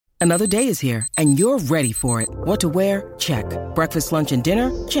Another day is here, and you're ready for it. What to wear? Check. Breakfast, lunch, and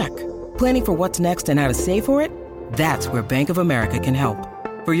dinner? Check. Planning for what's next and how to save for it? That's where Bank of America can help.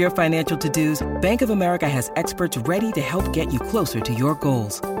 For your financial to-dos, Bank of America has experts ready to help get you closer to your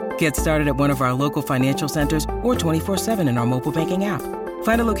goals. Get started at one of our local financial centers or 24/7 in our mobile banking app.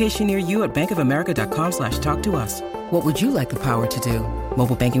 Find a location near you at bankofamerica.com/talktous. What would you like the power to do?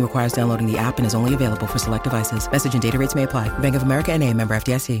 Mobile banking requires downloading the app and is only available for select devices. Message and data rates may apply. Bank of America N.A., member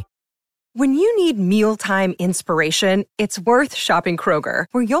FDIC. When you need mealtime inspiration, it's worth shopping Kroger,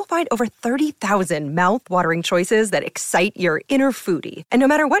 where you'll find over 30,000 mouth-watering choices that excite your inner foodie. And no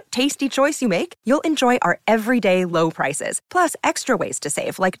matter what tasty choice you make, you'll enjoy our everyday low prices, plus extra ways to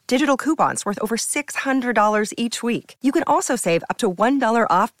save, like digital coupons worth over $600 each week. You can also save up to $1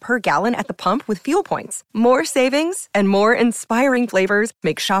 off per gallon at the pump with fuel points. More savings and more inspiring flavors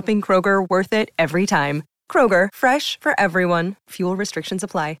make shopping Kroger worth it every time. Kroger, fresh for everyone. Fuel restrictions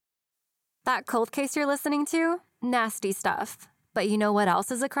apply. That cold case you're listening to? Nasty stuff. But you know what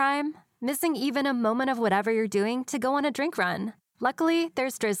else is a crime? Missing even a moment of whatever you're doing to go on a drink run. Luckily,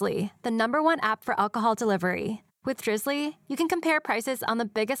 there's Drizzly, the #1 app for alcohol delivery. With Drizzly, you can compare prices on the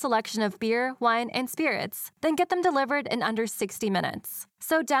biggest selection of beer, wine, and spirits, then get them delivered in under 60 minutes.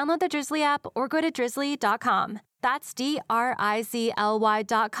 So download the Drizzly app or go to drizzly.com. That's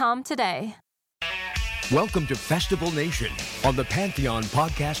DRIZLY.com today. Welcome to Festival Nation on the Pantheon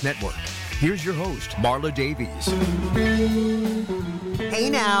Podcast Network. Here's your host, Marla Davies.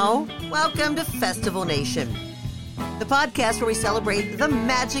 Hey now, welcome to Festival Nation, the podcast where we celebrate the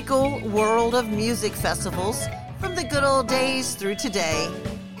magical world of music festivals from the good old days through today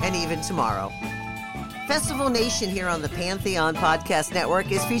and even tomorrow. Festival Nation here on the Pantheon Podcast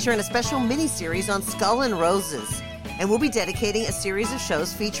Network is featuring a special mini-series on Skull and Roses, and we'll be dedicating a series of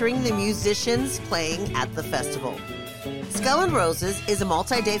shows featuring the musicians playing at the festival. Skull and Roses is a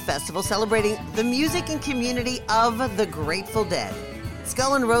multi-day festival celebrating the music and community of the Grateful Dead.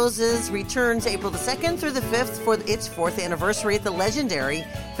 Skull and Roses returns April the 2nd through the 5th for its 4th anniversary at the legendary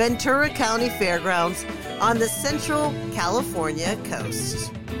Ventura County Fairgrounds on the Central California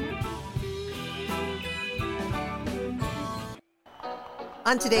coast.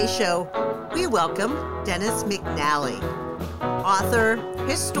 On today's show, we welcome Dennis McNally, author,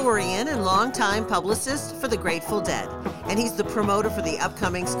 historian, and longtime publicist for the Grateful Dead, and he's the promoter for the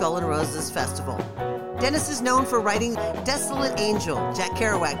upcoming Skull and Roses Festival. Dennis is known for writing Desolate Angel, Jack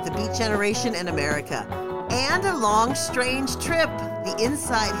Kerouac, The Beat Generation, and America, and A Long Strange Trip, the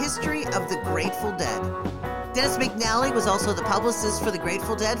inside history of the Grateful Dead. Dennis McNally was also the publicist for the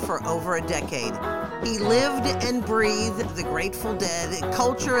Grateful Dead for over a decade. He lived and breathed the Grateful Dead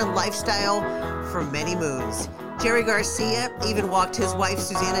culture and lifestyle for many moons. Jerry Garcia even walked his wife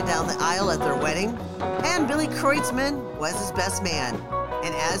Susanna down the aisle at their wedding. And Billy Kreutzmann was his best man.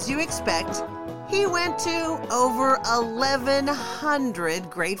 And as you expect, he went to over 1,100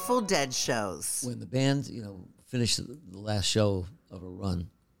 Grateful Dead shows. When the band, finished the last show of a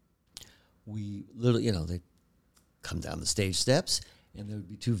run, we literally, they'd come down the stage steps, and there would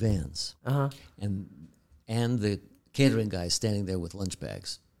be two vans. And the catering guy standing there with lunch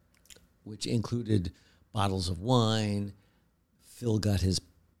bags, which included bottles of wine. Phil got his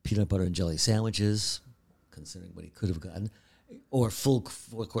peanut butter and jelly sandwiches, considering what he could have gotten, or full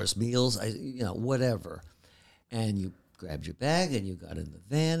four-course meals, whatever. And you grabbed your bag, and you got in the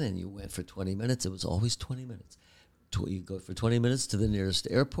van, and you went for 20 minutes. It was always 20 minutes. You go for 20 minutes to the nearest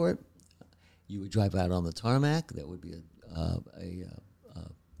airport. You would drive out on the tarmac. That would be a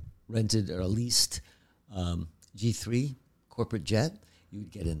rented or a leased G3 corporate jet. You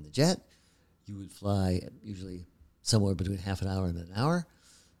would get in the jet. You would fly usually somewhere between half an hour and an hour,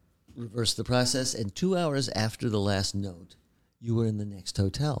 reverse the process, and 2 hours after the last note, you were in the next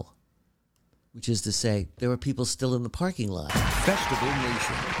hotel, which is to say there were people still in the parking lot. Festival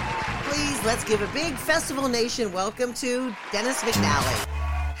Nation. Please, let's give a big Festival Nation welcome to Dennis McNally.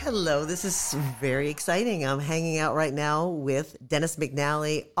 Hello, this is very exciting. I'm hanging out right now with Dennis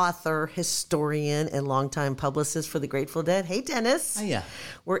McNally, author, historian, and longtime publicist for the Grateful Dead. Hey, Dennis. Hiya.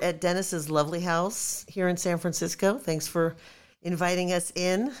 We're at Dennis's lovely house here in San Francisco. Thanks for inviting us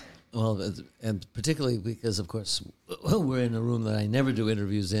in. Well, and particularly because, of course, we're in a room that I never do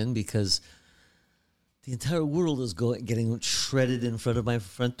interviews in because the entire world is getting shredded in front of my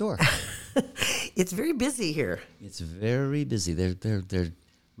front door. It's very busy here. It's very busy. They're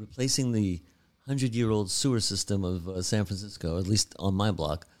replacing the 100-year-old sewer system of San Francisco, at least on my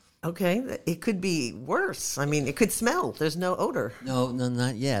block. Okay, it could be worse. I mean, it could smell. There's no odor. No,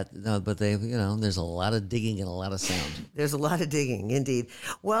 not yet. No, but there's a lot of digging and a lot of sound. There's a lot of digging, indeed.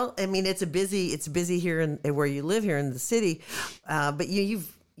 Well, I mean, it's busy here in where you live here in the city. But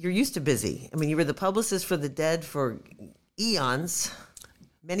you've you're used to busy. I mean, you were the publicist for the Dead for eons,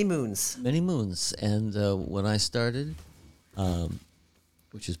 many moons. Many moons. And when I started,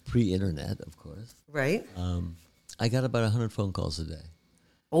 which is pre-internet, of course, Right? I got about 100 phone calls a day.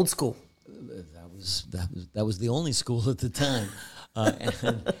 Old school. That was the only school at the time,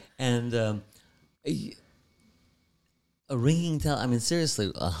 a ringing I mean, seriously,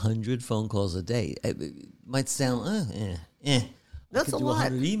 100 phone calls a day. It might sound That's I could a do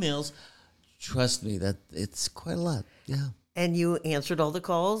lot. 100 emails. Trust me, that it's quite a lot. Yeah. And you answered all the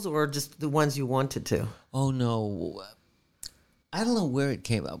calls, or just the ones you wanted to? Oh no, I don't know where it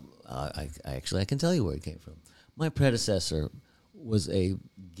came up. I can tell you where it came from. My predecessor was a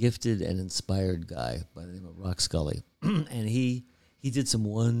gifted and inspired guy by the name of Rock Scully, and he did some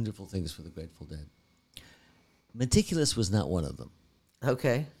wonderful things for the Grateful Dead. Meticulous was not one of them.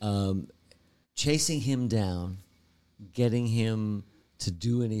 Okay. Chasing him down, getting him to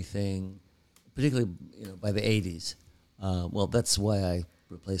do anything, particularly by the 80s. Well, that's why I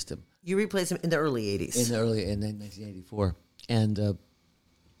replaced him. You replaced him in the early 80s. In 1984. And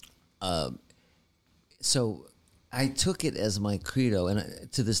so I took it as my credo,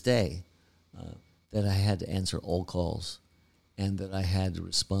 and to this day, that I had to answer all calls and that I had to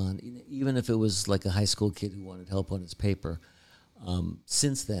respond, even if it was like a high school kid who wanted help on his paper.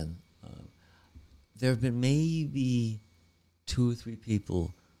 Since then, there have been maybe 2 or 3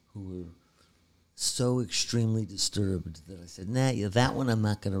 people who were so extremely disturbed that I said, nah, that one I'm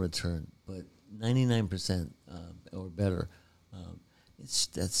not going to return. But 99% or better,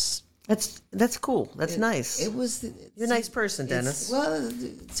 That's cool. That's nice. It was. You're a nice person, Dennis. Well,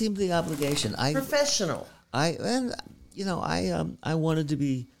 it seemed the obligation. Professional. I wanted to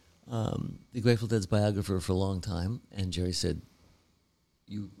be the Grateful Dead's biographer for a long time, and Jerry said,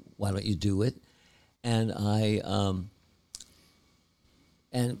 why don't you do it? And all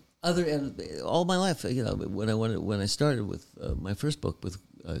my life, when I started with my first book, with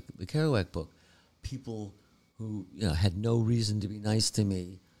the Kerouac book, people who had no reason to be nice to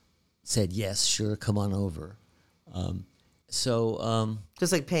me said, yes, sure, come on over.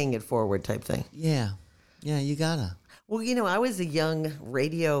 Just like paying it forward type thing. Yeah, you gotta. Well, I was a young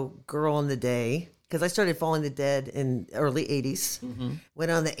radio girl in the day because I started following the Dead in early 80s. Mm-hmm.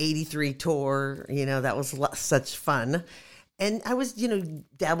 Went on the 83 tour. That was such fun. And I was,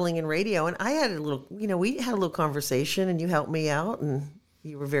 dabbling in radio, and I had a little, we had a little conversation, and you helped me out, and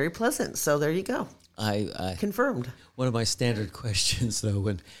you were very pleasant. So there you go. I confirmed. One of my standard questions, though,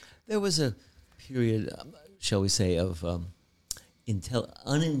 when there was a period, shall we say, of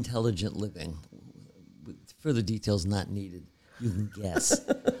unintelligent living, with further details not needed, you can guess.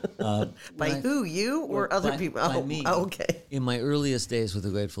 By who, you or other people? By me. Oh, okay. In my earliest days with the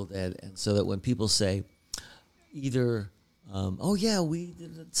Grateful Dead, and so that when people say either, oh yeah, we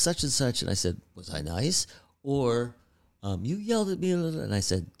did such and such, and I said, was I nice? Or you yelled at me a little, and I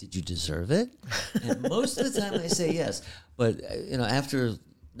said, did you deserve it? And most of the time I say yes. But, after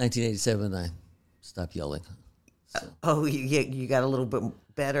 1987, I stopped yelling. So. You got a little bit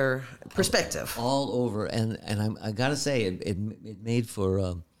better perspective. All over. And I got to say, it made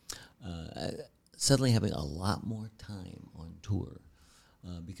for suddenly having a lot more time on tour.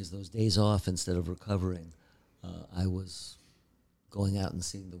 Because those days off, instead of recovering, I was going out and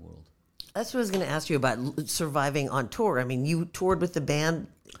seeing the world. That's what I was going to ask you about surviving on tour. I mean, you toured with the band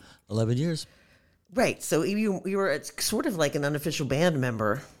 11 years. Right. So you were sort of like an unofficial band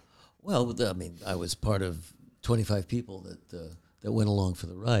member. Well, I was part of 25 people that went along for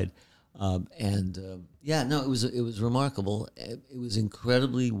the ride. It was remarkable. It was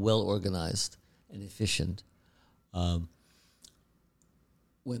incredibly well organized and efficient. When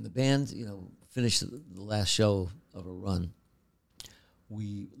the band, finished the last show of a run,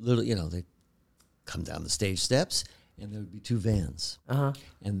 we literally, they'd come down the stage steps, and there would be 2 vans. Uh-huh.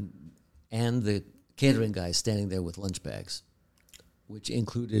 And the catering guy standing there with lunch bags, which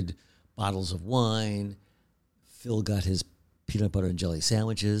included bottles of wine. Phil got his peanut butter and jelly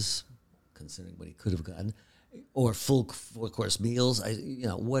sandwiches, considering what he could have gotten, or full 4-course meals,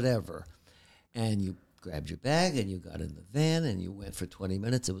 whatever. And you grabbed your bag, and you got in the van, and you went for 20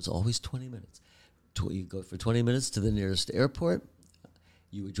 minutes. It was always 20 minutes. You go for 20 minutes to the nearest airport.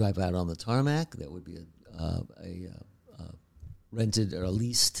 You would drive out on the tarmac. That would be a rented or a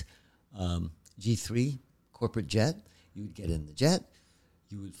leased G3 corporate jet. You would get in the jet.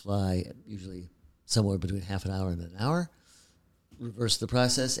 You would fly usually somewhere between half an hour and an hour, reverse the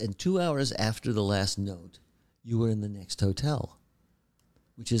process, and 2 hours after the last note, you were in the next hotel,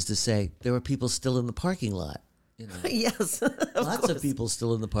 which is to say there were people still in the parking lot You know, Yes. lots of people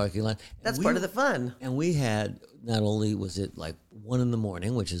still in the parking lot. And That's part of the fun. And we had, not only was it like 1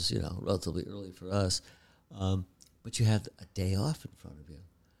 a.m, which is, relatively early for us, but you had a day off in front of you.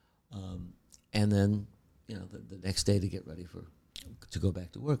 And then, the next day to get ready to go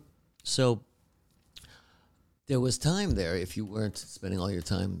back to work. So there was time there if you weren't spending all your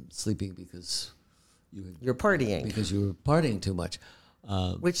time sleeping because you're partying. Because you were partying too much.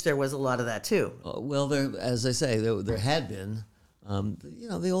 Which there was a lot of that too. Well, there, as I say, there had been.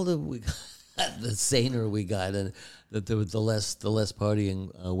 The older we got, the saner we got, and that there was the less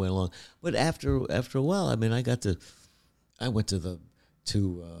partying went along. But after a while, I mean, I went to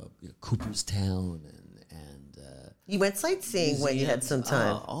Cooperstown and you went sightseeing when you had some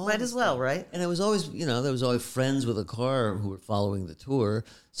time. Might as well, right? And I was always, there was always friends with a car who were following the tour,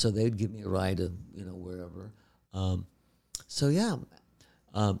 so they'd give me a ride to, wherever.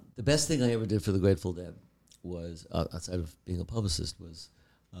 The best thing I ever did for the Grateful Dead was, outside of being a publicist, was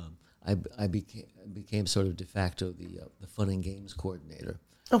I became sort of de facto the fun and games coordinator.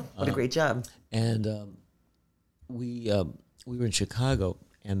 Oh, what a great job! And we were in Chicago,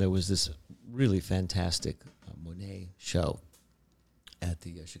 and there was this really fantastic Monet show at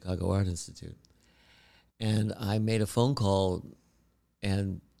the Chicago Art Institute. And I made a phone call,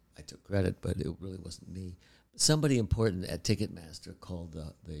 and I took credit, but it really wasn't me. Somebody important at Ticketmaster called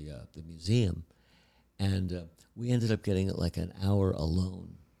the museum, and we ended up getting like an hour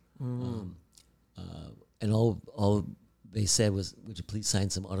alone. And all they said was, "Would you please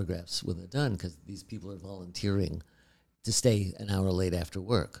sign some autographs when they're done? Because these people are volunteering to stay an hour late after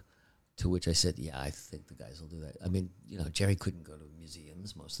work." To which I said, "Yeah, I think the guys will do that." I mean, Jerry couldn't go to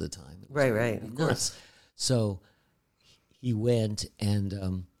museums most of the time. Right, of course. So he went, and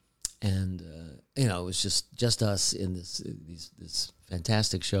it was just us in this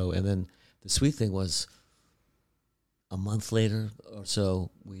fantastic show. And then the sweet thing was, a month later or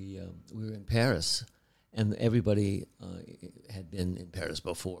so, we were in Paris, and everybody had been in Paris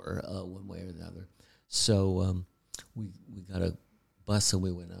before, one way or another. So we got a bus and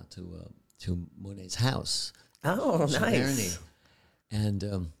we went out to Monet's house. Oh, Cheverny. nice.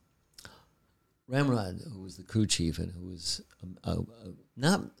 And Ramrod, who was the crew chief and who was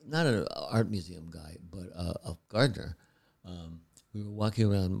not an art museum guy, but a gardener, we were walking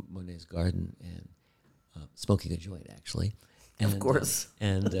around Monet's garden and smoking a joint, actually. And, of course.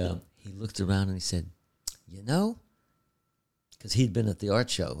 He looked around and he said, because he'd been at the art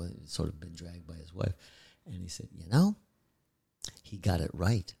show and sort of been dragged by his wife, and he said, he got it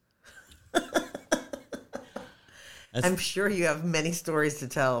right. I'm sure you have many stories to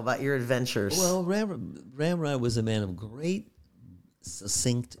tell about your adventures. Well, Ramrod was a man of great,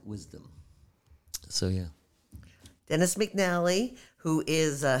 succinct wisdom. So, yeah. Dennis McNally, who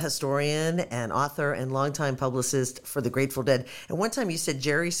is a historian and author and longtime publicist for the Grateful Dead. And one time you said,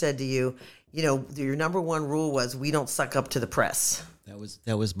 Jerry said to you, your number one rule was, we don't suck up to the press. That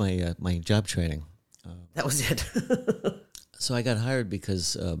was my my job training. That was it. So I got hired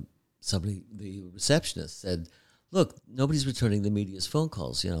because the receptionist said, "Look, nobody's returning the media's phone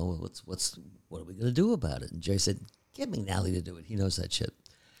calls. What are we going to do about it?" And Jerry said, "Get McNally to do it. He knows that shit."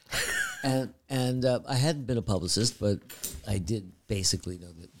 and I hadn't been a publicist, but I did basically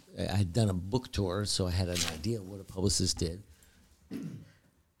know that I'd done a book tour, so I had an idea of what a publicist did.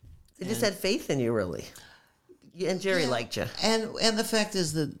 They just had faith in you, really. And Jerry liked you. And the fact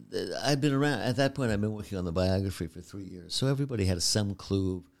is that I'd been around. At that point, I'd been working on the biography for 3 years, so everybody had some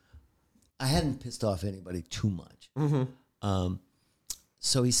clue. I hadn't pissed off anybody too much. Mm-hmm.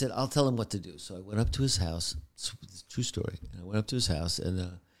 So he said, "I'll tell him what to do." So I went up to his house. It's a true story. I went up to his house,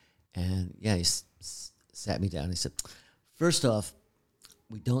 and he sat me down. He said, "First off,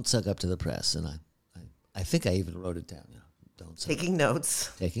 we don't suck up to the press." And I think I even wrote it down. Don't suck Taking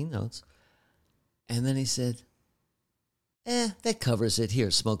notes. And then he said, that covers it. Here,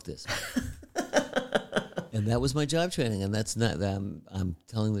 smoke this. And that was my job training, and that's not. I'm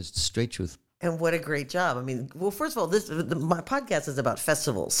telling the straight truth. And what a great job! I mean, well, first of all, my podcast is about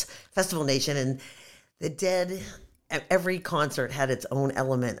festivals, Festival Nation, and the Dead. Every concert had its own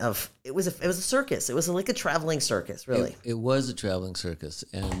element of it was a circus. It was like a traveling circus, really. It was a traveling circus,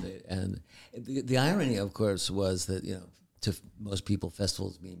 and the irony, of course, was that to most people,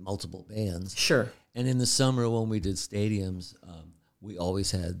 festivals mean multiple bands. Sure. And in the summer, when we did stadiums, we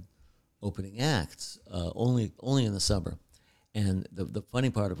always had opening acts, only in the summer. And the funny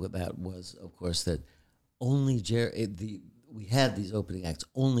part of that was, of course, that only Jerry. We had these opening acts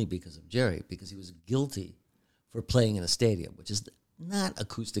only because of Jerry, because he was guilty for playing in a stadium, which is not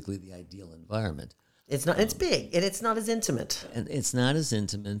acoustically the ideal environment. It's not. It's big, and it's not as intimate. And it's not as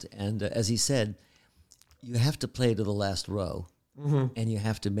intimate. And as he said, you have to play to the last row, and you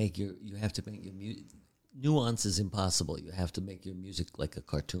have to make your nuance is impossible. You have to make your music like a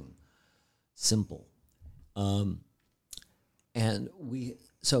cartoon, simple. And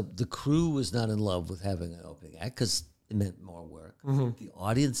so the crew was not in love with having an opening act because it meant more work. The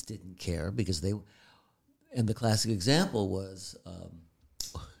audience didn't care because and the classic example was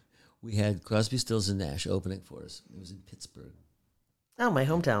we had Crosby, Stills, and Nash opening for us. It was in Pittsburgh. Oh, my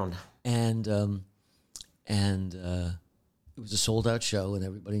hometown. And it was a sold out show, and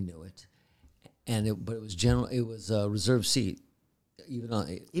everybody knew it. But it was a reserved seat, even on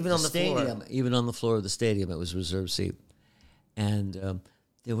the stadium, floor. Even on the floor of the stadium, it was a reserved seat. And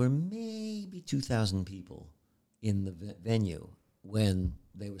there were maybe 2,000 people in the venue when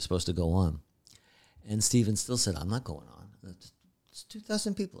they were supposed to go on. And Stephen still said, "I'm not going on. It's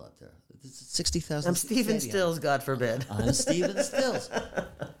 2,000 people out there. It's 60,000. I'm Stephen Stills, God forbid. I'm Stephen Stills."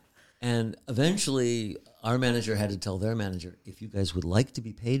 And eventually, our manager had to tell their manager, "If you guys would like to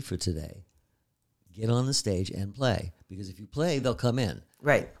be paid for today, get on the stage and play. Because if you play, they'll come in."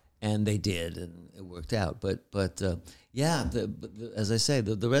 Right. And they did, and it worked out. But as I say,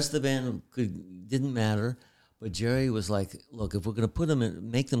 the rest of the band didn't matter. But Jerry was like, "Look, if we're going to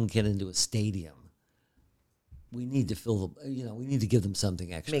make them get into a stadium, we need to we need to give them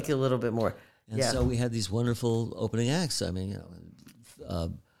something extra. Make it a little bit more." And so we had these wonderful opening acts. I mean,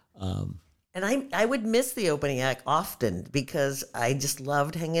 and I would miss the opening act often because I just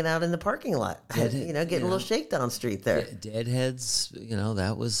loved hanging out in the parking lot. Getting a little shakedown street there. Deadheads,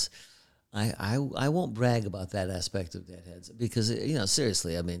 that was. I won't brag about that aspect of Deadheads because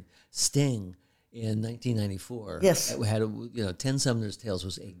seriously, I mean, Sting in 1994. Yes, had Ten Sumner's Tales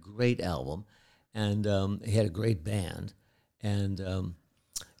was a great album, and he had a great band, and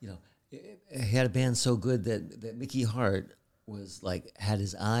he had a band so good that Mickey Hart was had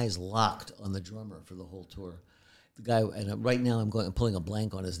his eyes locked on the drummer for the whole tour. The guy, and right now I'm pulling a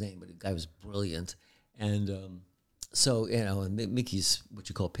blank on his name, but the guy was brilliant, and and Mickey's what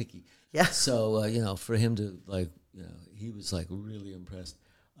you call picky. Yeah. So for him to he was really impressed.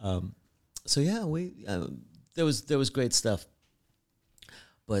 There was great stuff.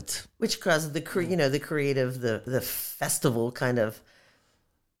 But which causes the creative, the festival kind of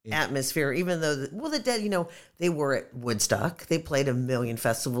atmosphere. Even though the Dead, they were at Woodstock. They played a million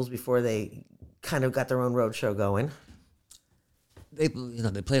festivals before they kind of got their own road show going. They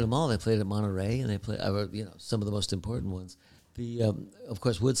played them all. They played at Monterey, and they played some of the most important ones. Of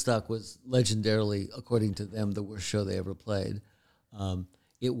course, Woodstock was legendarily, according to them, the worst show they ever played.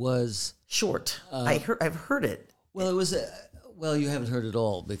 It was short. I've heard it. Well, it was. Well, you haven't heard it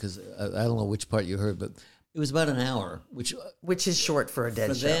all because I don't know which part you heard, but it was about an hour, which is short for a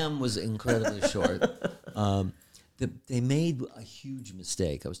Dead show. For them, was incredibly short. They made a huge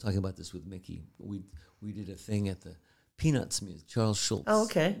mistake. I was talking about this with Mickey. We did a thing at the Peanuts Museum, Charles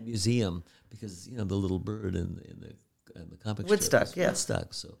Schultz Museum, because the little bird in the comic Woodstock, strip was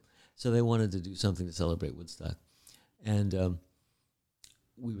Woodstock. So they wanted to do something to celebrate Woodstock, and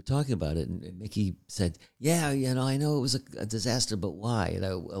we were talking about it, and Mickey said, "Yeah, I know it was a disaster, but why?" And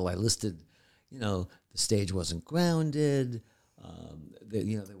I listed, the stage wasn't grounded.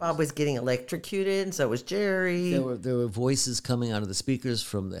 Bob was getting electrocuted, and so was Jerry. There were voices coming out of the speakers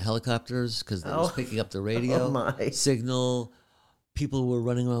from the helicopters because they was picking up the radio signal. People were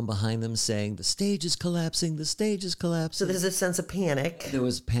running around behind them saying, "The stage is collapsing. The stage is collapsing." So there's a sense of panic. There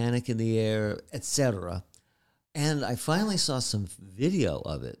was panic in the air, etc. And I finally saw some video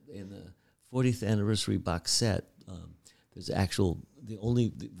of it in the 40th anniversary box set. There's the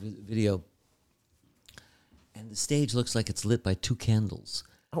only video, and the stage looks like it's lit by 2 candles.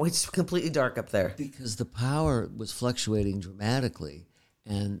 Oh, it's completely dark up there. Because the power was fluctuating dramatically,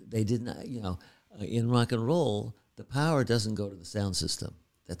 and they didn't, in rock and roll, the power doesn't go to the sound system.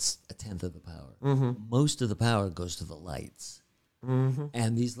 That's a tenth of the power. Mm-hmm. Most of the power goes to the lights. Mm-hmm.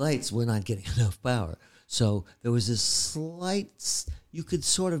 And these lights were not getting enough power. So there was this slight, you could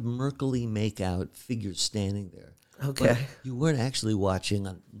sort of murkily make out figures standing there. Okay. But you weren't actually watching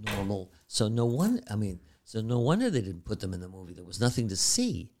a normal, so no wonder they didn't put them in the movie. There was nothing to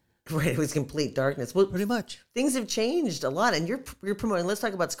see. Right, it was complete darkness. Well, pretty much. Things have changed a lot, and you're promoting. Let's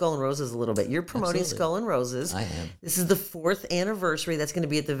talk about Skull and Roses a little bit. You're promoting Absolutely. Skull and Roses. I am. This is the 4th anniversary. That's going to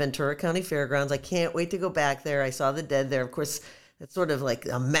be at the Ventura County Fairgrounds. I can't wait to go back there. I saw the Dead there. Of course, it's sort of like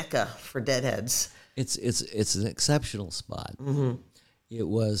a mecca for Deadheads. It's an exceptional spot. Mm-hmm.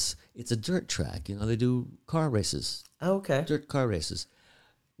 It's a dirt track. They do car races. Oh, okay. Dirt car races,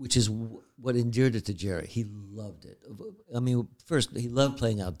 which is what endeared it to Jerry. He loved it. I mean, first, he loved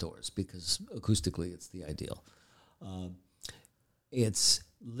playing outdoors because acoustically it's the ideal.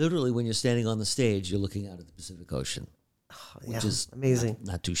 literally when you're standing on the stage, you're looking out at the Pacific Ocean, which is amazing.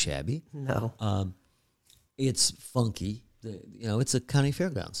 not too shabby. No. It's funky. It's a county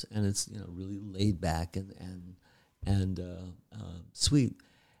fairgrounds, and it's really laid back and sweet.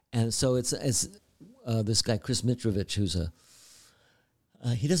 And so it's this guy Chris Mitrovich, who's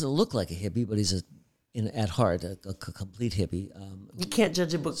he doesn't look like a hippie, but he's at heart a complete hippie. You can't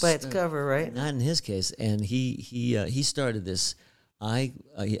judge a book by its cover, right? Not in his case. And he started this. I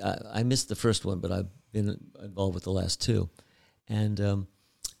missed the first one, but I've been involved with the last two, and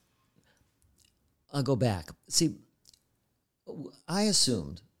I'll go back. See, I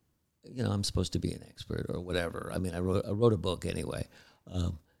assumed, I'm supposed to be an expert or whatever. I mean, I wrote a book anyway.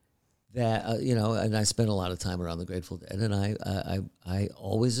 That and I spent a lot of time around the Grateful Dead, and I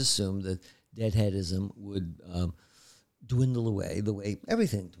always assumed that Deadheadism would dwindle away the way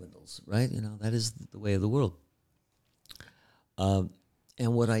everything dwindles, right? That is the way of the world.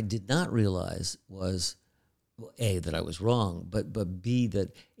 And what I did not realize was, well, A, that I was wrong, but B,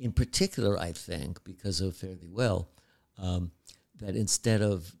 that in particular, I think, because of Fare Thee Well, that instead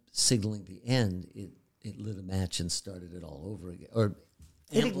of signaling the end, it lit a match and started it all over again. Or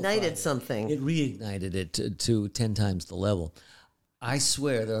it ignited something. It reignited it to 10 times the level. I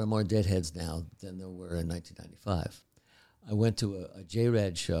swear there are more Deadheads now than there were in 1995. I went to a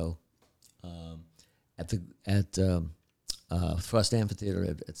J-Rad show at Frost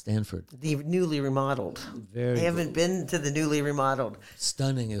Amphitheater at Stanford. The newly remodeled. I haven't been to the newly remodeled.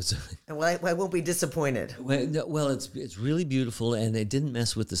 Stunning. It was. And I won't be disappointed. Well, it's really beautiful, and they didn't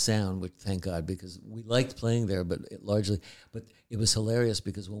mess with the sound, which thank God, because we liked playing there, but it was hilarious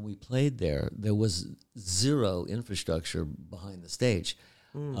because when we played there was zero infrastructure behind the stage.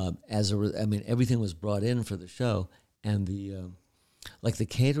 Everything was brought in for the show, and the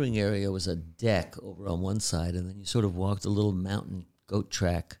catering area was a deck over on one side, and then you sort of walked a little mountain goat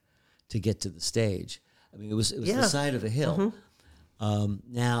track to get to the stage. I mean, it was the side of a hill. Mm-hmm.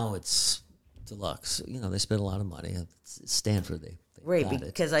 Now it's deluxe. They spent a lot of money. It's Stanford. They right,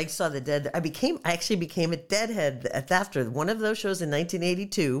 because I saw the Dead. I actually became a Deadhead after one of those shows in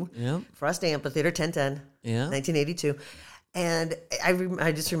 1982. Yeah. Frost Amphitheater, 1010. Yeah. 1982. And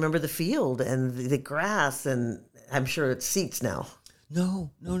I just remember the field and the grass, and I'm sure it's seats now.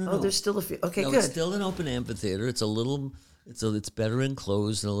 No. Oh, there's still a few. Okay, good. It's still an open amphitheater. It's it's better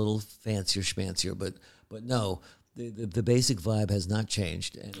enclosed and a little fancier schmancier, but no, the basic vibe has not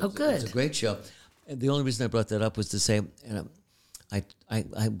changed. And good. It's a great show. And the only reason I brought that up was to say, I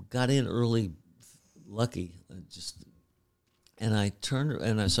got in early, lucky, so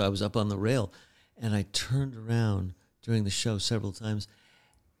I was up on the rail, and I turned around during the show several times.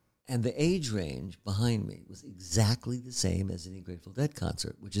 And the age range behind me was exactly the same as any Grateful Dead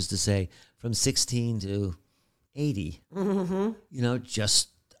concert, which is to say from 16 to 80. Mm-hmm.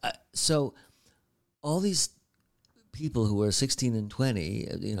 So all these people who were 16 and 20,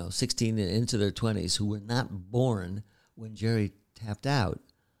 16 and into their 20s, who were not born when Jerry tapped out,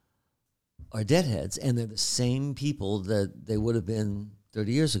 are Deadheads, and they're the same people that they would have been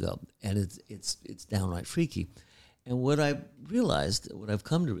 30 years ago. And it's downright freaky. And what I've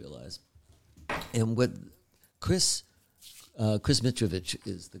come to realize, and what Chris Mitrovich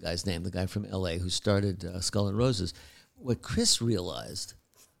is the guy's name, the guy from L.A. who started Skull and Roses, what Chris realized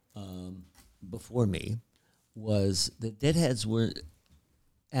before me was that Deadheads were,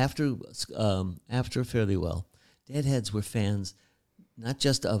 after Fare Thee Well, Deadheads were fans not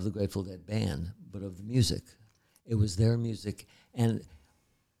just of the Grateful Dead band, but of the music. It was their music, and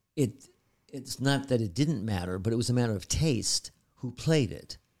it's not that it didn't matter, but it was a matter of taste who played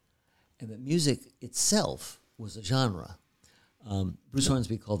it. And that music itself was a genre. Bruce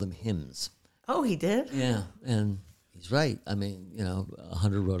Hornsby called them hymns. Oh, he did? Yeah, and he's right. I mean,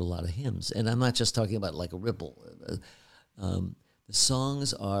 Hunter wrote a lot of hymns. And I'm not just talking about like a ripple. The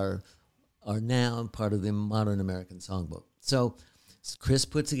songs are now part of the modern American songbook. So Chris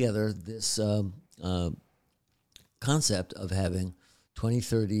put together this concept of having 20,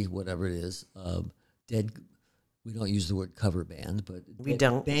 30, whatever it is, Dead. We don't use the word cover band, but we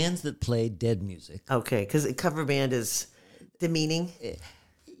don't. Bands that play Dead music. Okay, because a cover band is demeaning.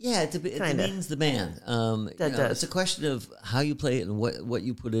 Yeah, it demeans the band. That does. It's a question of how you play it and what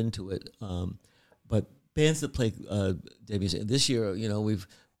you put into it. But bands that play Dead music. This year, we've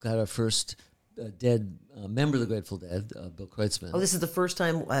got our first Dead member of the Grateful Dead, Bill Kreutzmann. Oh, this is the first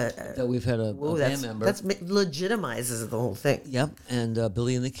time that we've had a band member. That legitimizes the whole thing. Yep, and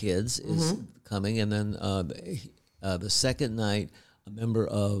Billy and the Kids is coming, and then the second night, a member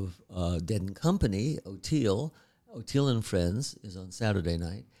of Dead and Company, O'Teal and Friends, is on Saturday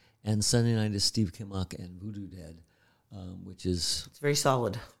night, and Sunday night is Steve Kimmock and Voodoo Dead. which is It's very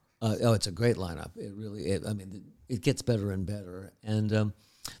solid. it's a great lineup. It gets better and better. And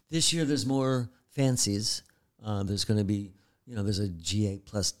this year there's more fancies. There's going to be, there's a GA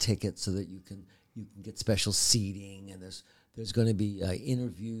Plus ticket so that you can get special seating, and there's going to be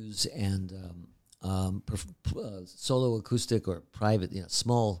interviews and solo acoustic or private,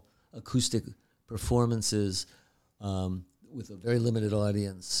 small acoustic performances with a very limited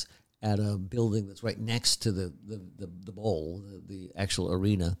audience at a building that's right next to the bowl, the actual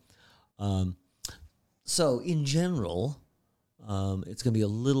arena. So in general, it's going to be a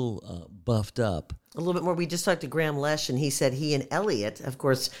little buffed up. A little bit more. We just talked to Graham Lesh, and he said he and Elliot, of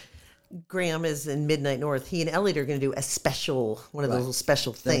course, Graham is in Midnight North. He and Elliot are going to do a special, one of those little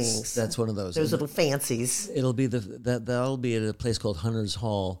special things. That's one of those. Those little fancies. It'll be that'll be at a place called Hunter's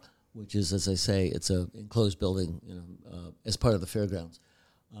Hall, which is, as I say, it's a enclosed building, as part of the fairgrounds.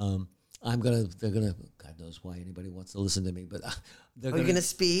 They're gonna. God knows why anybody wants to listen to me, but Are you gonna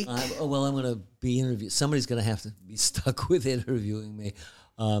speak? I'm gonna be interviewed. Somebody's gonna have to be stuck with interviewing me.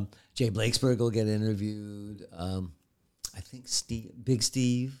 Jay Blakesberg will get interviewed. I think Big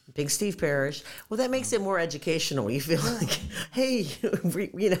Steve Parrish. Well, that makes it more educational. You feel like, hey,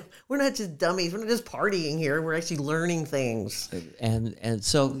 we're not just dummies. We're not just partying here. We're actually learning things. And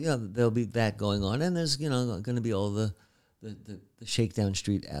so there'll be that going on, and there's going to be all the Shakedown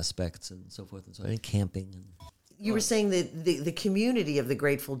Street aspects and so forth and so on, and camping. And you were saying that the community of the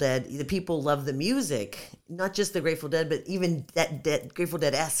Grateful Dead, the people love the music, not just the Grateful Dead, but even that Grateful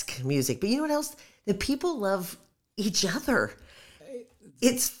Dead-esque music. But you know what else? The people love each other.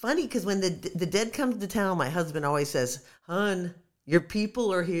 It's funny because when the Dead comes to town, my husband always says, "Hun, your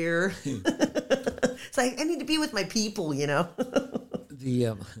people are here." It's like, I need to be with my people,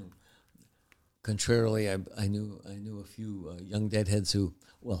 The contrarily, I knew a few young Deadheads who,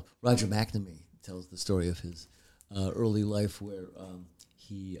 Roger McNamee tells the story of his early life where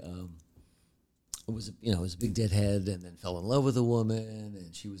he was a big Deadhead and then fell in love with a woman,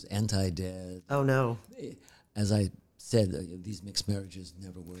 and she was anti-Dead. Oh no. As I said, these mixed marriages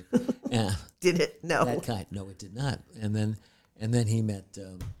never work. Did it? No. That kind. No, it did not. And then he met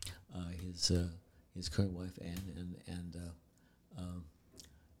his current wife Anne, and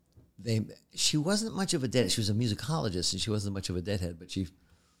she wasn't much of a Deadhead. She was a musicologist, and she wasn't much of a Deadhead, but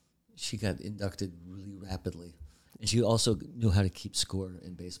she got inducted really rapidly, and she also knew how to keep score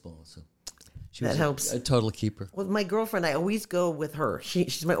in baseball. So she was helps. A total keeper. With my girlfriend, I always go with her.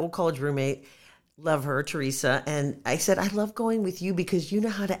 She's my old college roommate. Love her, Teresa. And I said, I love going with you because you know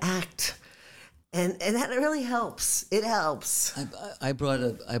how to act. And that really helps. It helps. I brought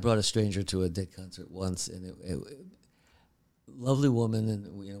a stranger to a Dead concert once, and it lovely woman,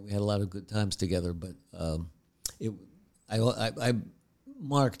 and we had a lot of good times together. But I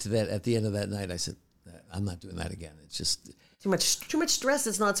marked that at the end of that night. I said, I'm not doing that again. It's just too much stress.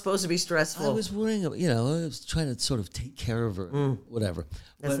 It's not supposed to be stressful. I was worrying, I was trying to sort of take care of her, whatever.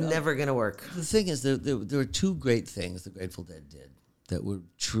 That's never going to work. The thing is, there were two great things the Grateful Dead did that were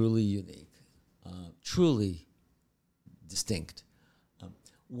truly unique, truly distinct.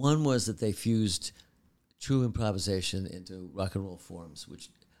 One was that they fused true improvisation into rock and roll forms,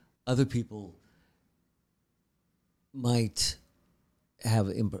 which other people might have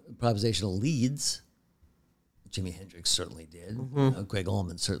improvisational leads. Jimi Hendrix certainly did. Greg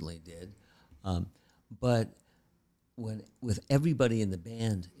Allman certainly did. But with everybody in the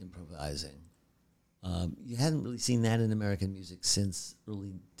band improvising, you hadn't really seen that in American music since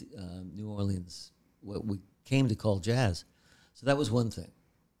early New Orleans, what we came to call jazz. So that was one thing.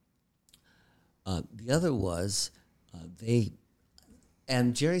 The other was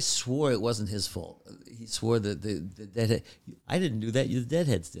and Jerry swore it wasn't his fault. He swore that the Deadhead, I didn't do that, the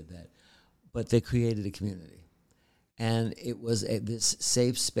Deadheads did that. But they created a community. And it was this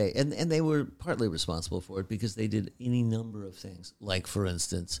safe space. And they were partly responsible for it because they did any number of things. Like, for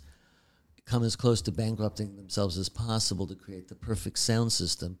instance, come as close to bankrupting themselves as possible to create the perfect sound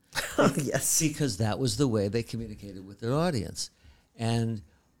system. Yes. Because that was the way they communicated with their audience. And,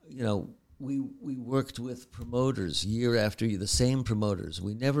 we worked with promoters year after year, the same promoters.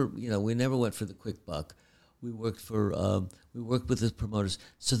 We never went for the quick buck. We worked with the promoters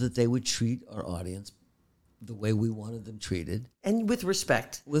so that they would treat our audience the way we wanted them treated. And with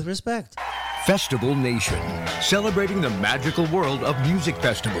respect. With respect. Festival Nation, celebrating the magical world of music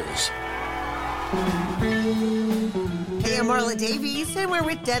festivals. Hey, I'm Marla Davies, and we're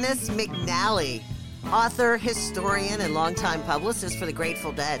with Dennis McNally, author, historian, and longtime publicist for the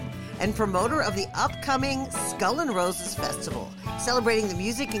Grateful Dead, and promoter of the upcoming Skull and Roses Festival, celebrating the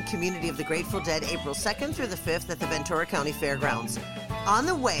music and community of the Grateful Dead April 2nd through the 5th at the Ventura County Fairgrounds. On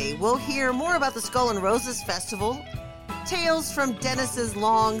the way, we'll hear more about the Skull and Roses Festival Tales from Dennis's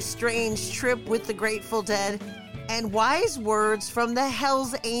long, strange trip with the Grateful Dead, and wise words from the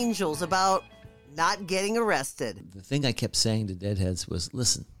Hells Angels about not getting arrested. The thing I kept saying to Deadheads was,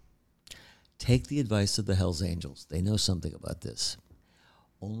 listen, take the advice of the Hells Angels. They know something about this.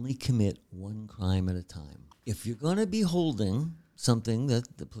 Only commit one crime at a time. If you're going to be holding something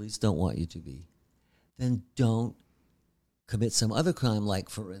that the police don't want you to be, then don't commit some other crime, like,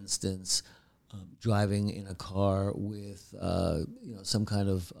 for instance, driving in a car with some kind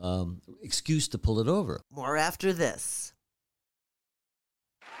of excuse to pull it over. More after this.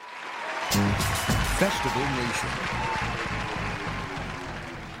 Festival Nation.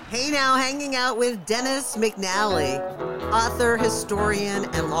 Hey now, hanging out with Dennis McNally, author, historian,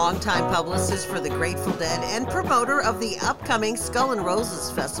 and longtime publicist for the Grateful Dead and promoter of the upcoming Skull and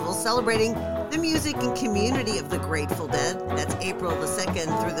Roses Festival celebrating the music and community of the Grateful Dead. That's April the 2nd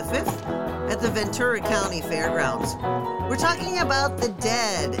through the 5th at the Ventura County Fairgrounds. We're talking about the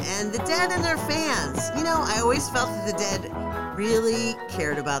Dead and the Dead and their fans. You know, I always felt that the Dead really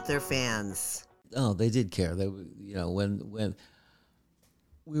cared about their fans. Oh, they did care. They, when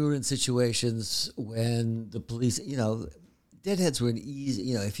we were in situations when the police, Deadheads were an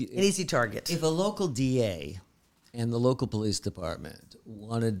easy target. If a local DA and the local police department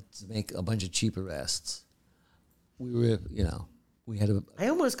wanted to make a bunch of cheap arrests, I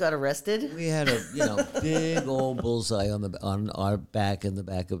almost got arrested. We had a big old bullseye on our back and the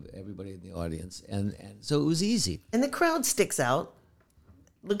back of everybody in the audience, and so it was easy. And the crowd sticks out.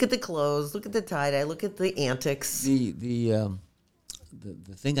 Look at the clothes. Look at the tie-dye. Look at the antics. The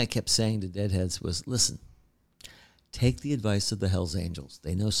thing I kept saying to Deadheads was, listen, take the advice of the Hells Angels.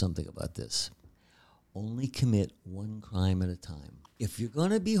 They know something about this. Only commit one crime at a time. If you're going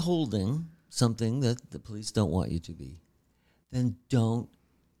to be holding something that the police don't want you to be, then don't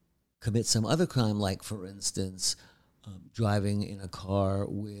commit some other crime, like, for instance, driving in a car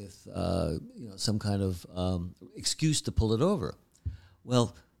with some kind of excuse to pull it over.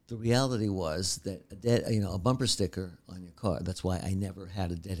 Well, the reality was that a bumper sticker on your car. That's why I never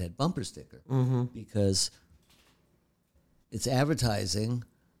had a Deadhead bumper sticker, because it's advertising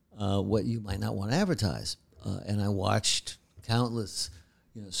what you might not want to advertise. And I watched countless,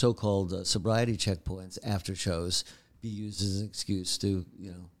 so-called sobriety checkpoints after shows be used as an excuse to,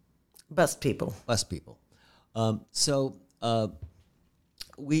 bust people.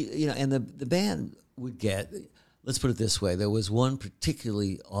 We, and the band would get. Let's put it this way. There was one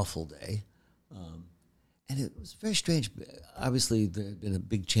particularly awful day, and it was very strange. Obviously, there had been a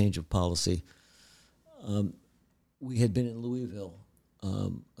big change of policy. We had been in Louisville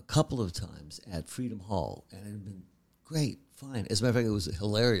a couple of times at Freedom Hall, and it had been great, fine. As a matter of fact, it was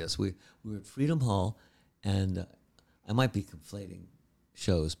hilarious. We were at Freedom Hall, and I might be conflating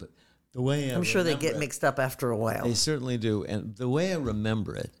shows, but the way I'm sure they get mixed up after a while. They certainly do. And the way I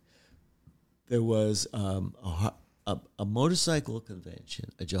remember it, there was a motorcycle convention,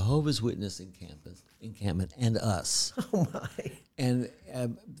 a Jehovah's Witness encampment, and us. Oh, my. And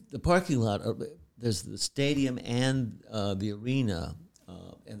the parking lot, there's the stadium and the arena,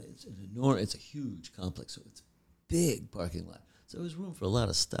 and it's a huge complex, so it's a big parking lot. So there was room for a lot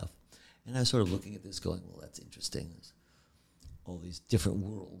of stuff. And I was sort of looking at this going, well, that's interesting. There's all these different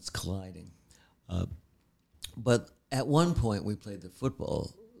worlds colliding. But at one point, we played the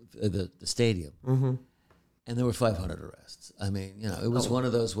football, the stadium, and there were 500 arrests. I mean, it was one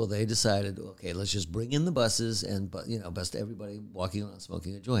of those, well, they decided, okay, let's just bring in the buses and, bust everybody walking around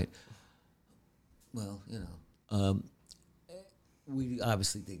smoking a joint. Well, we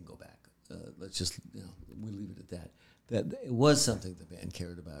obviously didn't go back. Let's just, we leave it at that. That it was something the band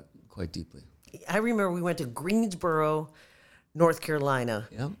cared about quite deeply. I remember we went to Greensboro, North Carolina.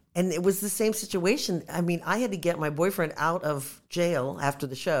 Yeah. And it was the same situation. I mean, I had to get my boyfriend out of jail after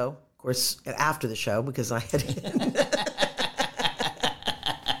the show. Of course, after the show, because I had...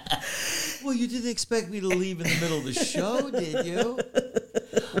 Well, you didn't expect me to leave in the middle of the show, did you?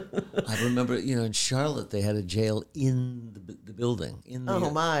 I remember, in Charlotte, they had a jail in the building. Oh,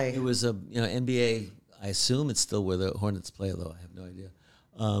 my. It was a, NBA... I assume it's still where the Hornets play, although I have no idea.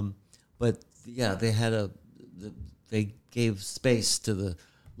 But yeah, they had they gave space to the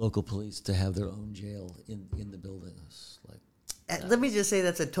local police to have their own jail in the building. Let me just say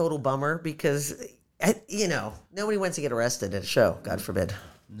that's a total bummer because, nobody wants to get arrested at a show, God forbid.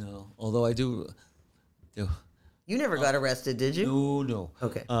 No, although I do. You never got arrested, did you? No.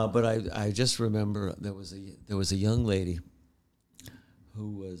 Okay. But I just remember there was a young lady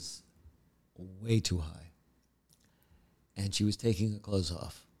who was way too high, and she was taking her clothes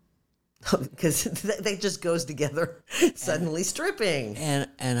off, Because that just goes together. Suddenly stripping. And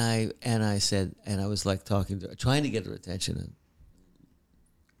I said, and I was like talking to her, trying to get her attention and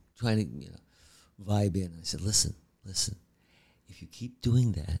trying to, vibe in. I said, listen, if you keep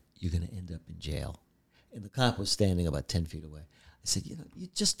doing that, you're going to end up in jail. And the cop was standing about 10 feet away. I said, you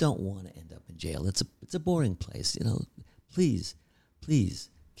just don't want to end up in jail. It's a boring place, Please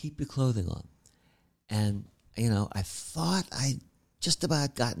keep your clothing on. And, I thought I'd just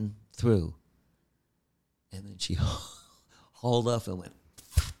about gotten through. And then she hauled off and went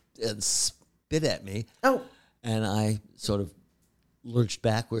and spit at me. Oh. And I sort of lurched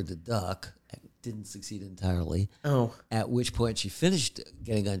backward to duck. I didn't succeed entirely. Oh. At which point she finished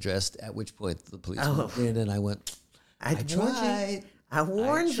getting undressed, at which point the police went in, and I went, I tried. I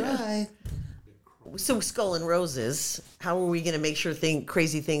warned you. I tried. So Skull and Roses, how are we going to make sure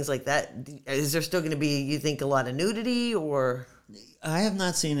crazy things like that? Is there still going to be, you think, a lot of nudity, or? I have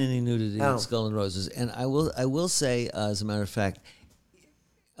not seen any nudity in Skull and Roses, and I will say, as a matter of fact,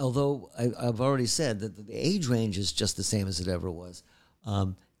 although I've already said that the age range is just the same as it ever was,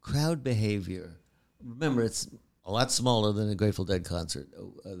 crowd behavior. Remember, it's a lot smaller than a Grateful Dead concert.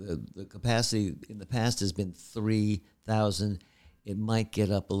 The capacity in the past has been 3,000. It might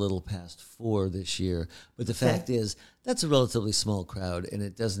get up a little past 4 this year, but the fact is that's a relatively small crowd, and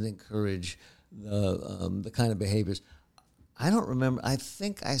it doesn't encourage the kind of behaviors. I don't remember. I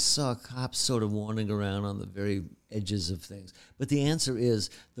think I saw cops sort of wandering around on the very edges of things. But the answer is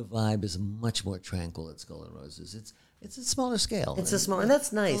the vibe is much more tranquil at Skull and Roses. It's a smaller scale. It's a smaller.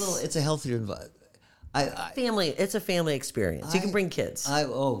 That's nice. It's a healthier vibe. Family. It's a family experience. You can bring kids.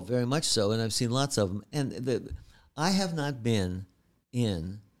 Very much so, and I've seen lots of them. And I have not been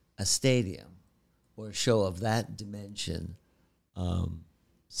in a stadium or a show of that dimension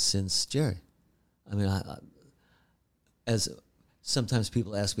since Jerry. I mean, as sometimes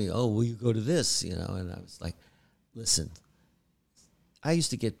people ask me, "Oh, will you go to this?" And I was like, "Listen, I used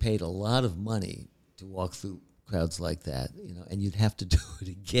to get paid a lot of money to walk through crowds like that, and you'd have to do it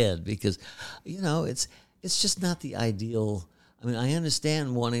again because, it's just not the ideal. I mean, I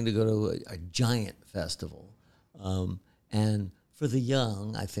understand wanting to go to a giant festival, and for the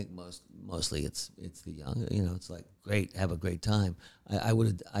young, I think mostly it's the young. It's like great, have a great time. I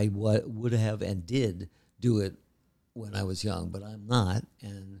would have and did do it when I was young, but I'm not,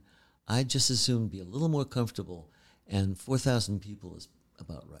 and I just assume be a little more comfortable. And 4,000 people is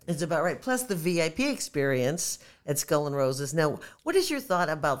about right. It's about right. Plus the VIP experience at Skull and Roses. Now, what is your thought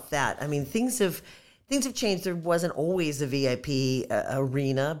about that? I mean, things have changed. There wasn't always a VIP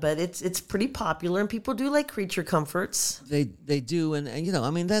arena, but it's pretty popular, and people do like creature comforts. They do, and I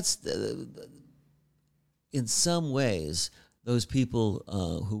mean, that's in some ways those people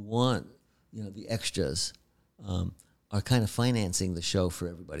who want the extras are kind of financing the show for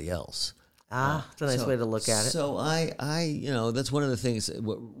everybody else. It's a nice way to look at it. So I that's one of the things.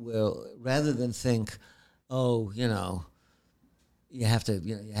 Well, rather than think, you have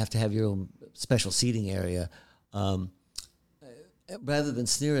to have your own special seating area. Rather than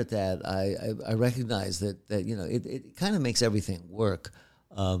sneer at that, I recognize that it kind of makes everything work,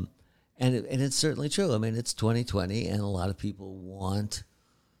 and it's certainly true. I mean, it's 2020, and a lot of people want,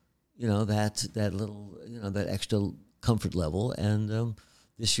 that little, that extra comfort level, and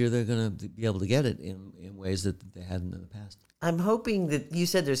this year they're going to be able to get it in ways that they hadn't in the past. I'm hoping that you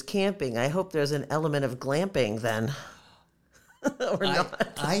said there's camping. I hope there's an element of glamping then. Or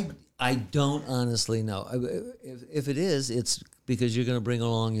not. I don't honestly know. If it is, it's because you're going to bring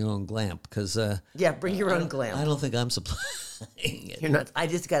along your own glamp. Bring your own glamp. I don't think I'm supplying it. You're not. I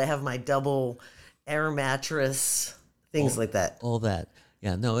just got to have my double air mattress, things like that. All that.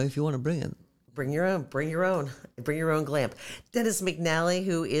 Yeah. No. If you want to bring it, bring your own. Bring your own glamp. Dennis McNally,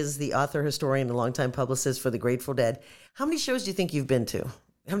 who is the author, historian, and longtime publicist for the Grateful Dead. How many shows do you think you've been to?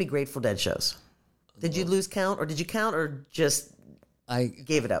 How many Grateful Dead shows? Did you lose count, or did you count, or just I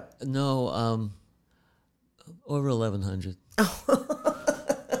gave it up? No, over 1,100.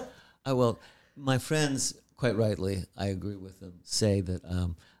 Well, my friends, quite rightly, I agree with them, say that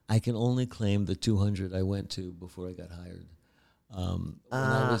I can only claim the 200 I went to before I got hired.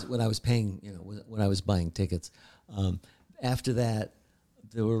 When I was paying, when I was buying tickets. After that,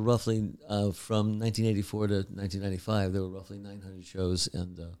 there were roughly from 1984 to 1995, there were roughly 900 shows,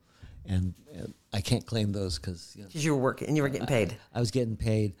 and I can't claim those because you were working and you were getting paid. I was getting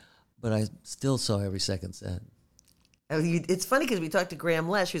paid, but I still saw every second set. It's funny because we talked to Graham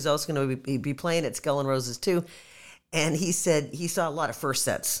Lesh, who's also going to be playing at Skull and Roses too, and he said he saw a lot of first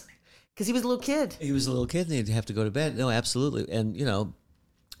sets because he was a little kid. He was a little kid and he'd have to go to bed. No, absolutely, and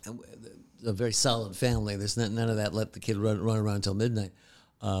a very solid family. There's none of that. Let the kid run around until midnight.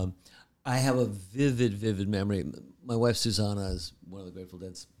 I have a vivid memory. My wife Susanna is one of the Grateful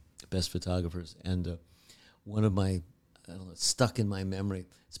Dead's best photographers, and one of my, I don't know, it's stuck in my memory,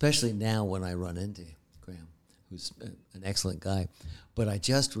 especially now when I run into Graham, who's an excellent guy. But I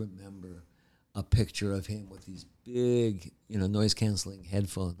just remember a picture of him with these big, noise-canceling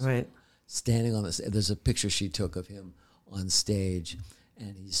headphones. Right. Standing on this. There's a picture she took of him on stage,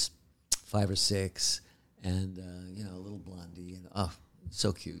 and he's 5 or 6, and, a little blondie, and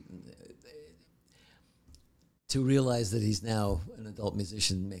so cute. To realize that he's now an adult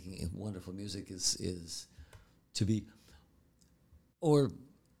musician making wonderful music is to be. Or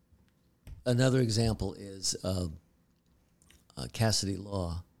another example is Cassidy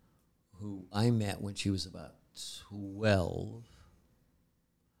Law, who I met when she was about 12.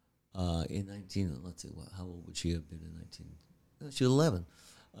 In 19, let's see, how old would she have been in 19? She was 11.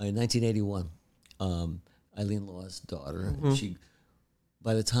 In 1981, Eileen Law's daughter. Mm-hmm.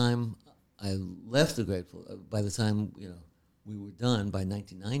 By the time I left the Grateful, by the time we were done, by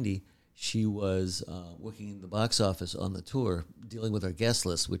 1990, she was working in the box office on the tour, dealing with our guest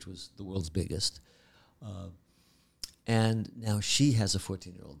list, which was the world's biggest. And now she has a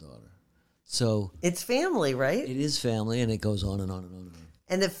 14-year-old daughter. So it's family, right? It is family, and it goes on and on and on and on.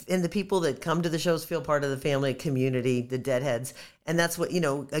 And the people that come to the shows feel part of the family community, the Deadheads. And that's what,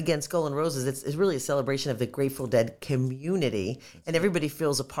 again, Skull and Roses, it's really a celebration of the Grateful Dead community. And everybody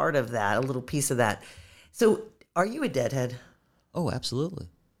feels a part of that, a little piece of that. So are you a Deadhead? Oh, absolutely.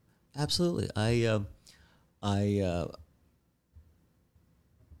 Absolutely. I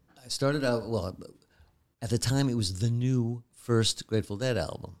started out, at the time it was the new first Grateful Dead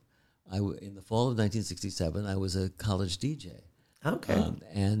album. In the fall of 1967, I was a college DJ. Okay.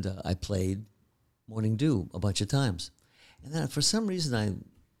 And I played Morning Dew a bunch of times. And then for some reason, I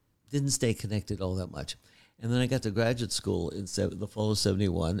didn't stay connected all that much. And then I got to graduate school in the fall of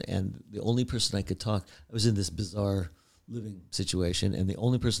 71, and the only person I could talk, I was in this bizarre living situation, and the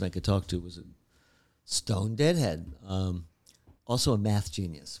only person I could talk to was a stone Deadhead, also a math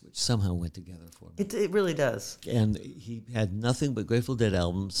genius, which somehow went together for me. It really does. And he had nothing but Grateful Dead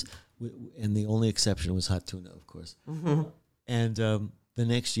albums, and the only exception was Hot Tuna, of course. Mm-hmm. And the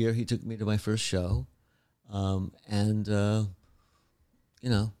next year, he took me to my first show, and the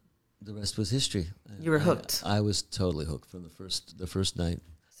rest was history. You were hooked. I was totally hooked from the first night.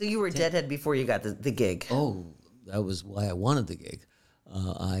 So you were a Deadhead before you got the gig. Oh, that was why I wanted the gig.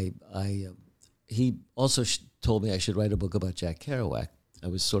 He also told me I should write a book about Jack Kerouac. I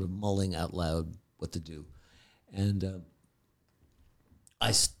was sort of mulling out loud what to do, and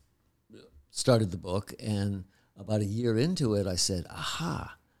I started the book, and about a year into it, I said,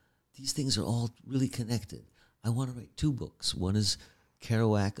 aha, these things are all really connected. I want to write 2 books. One is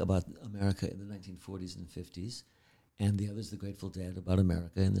Kerouac about America in the 1940s and 50s, and the other is The Grateful Dead about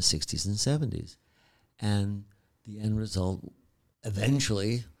America in the 60s and 70s. And the end result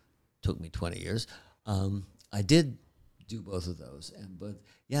eventually took me 20 years. I did do both of those.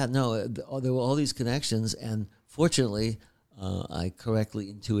 There were all these connections, and fortunately, I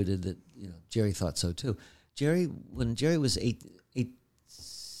correctly intuited that Jerry thought so too. When Jerry was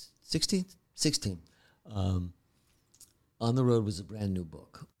 16, On the Road was a brand new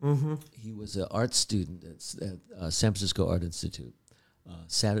book. Mm-hmm. He was an art student at San Francisco Art Institute.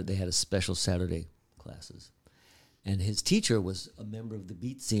 They had a special Saturday classes. And his teacher was a member of the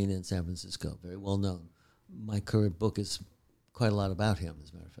beat scene in San Francisco, very well known. My current book is quite a lot about him, as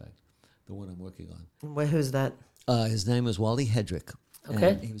a matter of fact, the one I'm working on. Who's that? His name was Wally Hedrick. Okay.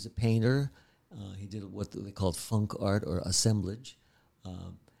 And he was a painter. He did what they called funk art or assemblage.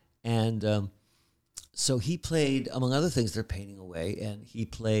 So he played, among other things, they're painting away, and he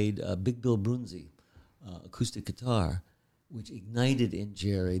played Big Bill Brunzi, acoustic guitar, which ignited in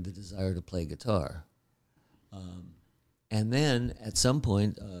Jerry the desire to play guitar. And then at some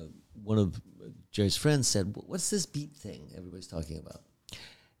point, one of Jerry's friends said, "What's this beat thing everybody's talking about?"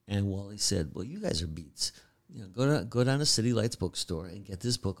 And Wally said, "Well, you guys are beats. Go down to City Lights bookstore and get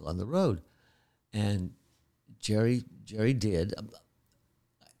this book on the road." And Jerry did.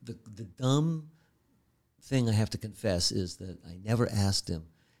 The dumb thing I have to confess is that I never asked him,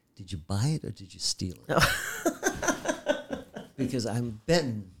 "Did you buy it or did you steal it?" Because I'm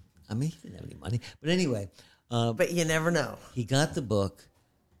betting. I mean, he didn't have any money, but anyway. But you never know. He got the book.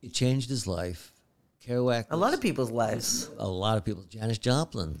 It changed his life. Kerouac. A lot of people's lives. A lot of people. Janis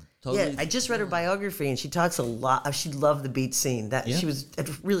Joplin. Totally. Yeah, I just read her biography, and she talks a lot. She loved the beat scene. She was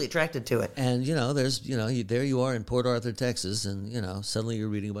really attracted to it. And there you are in Port Arthur, Texas, and suddenly you're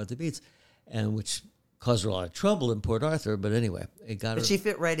reading about the Beats, and which caused her a lot of trouble in Port Arthur. But anyway, it got her. But she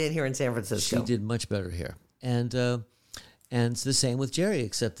fit right in here in San Francisco. She did much better here, and And it's the same with Jerry,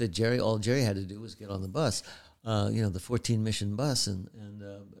 except that all Jerry had to do was get on the bus, the 14 Mission bus, and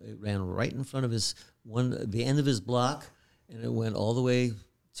it ran right in front of the end of his block, and it went all the way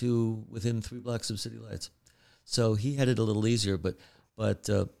to within 3 blocks of City Lights. So he had it a little easier, but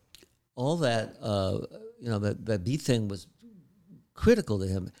all that, that beat thing was critical to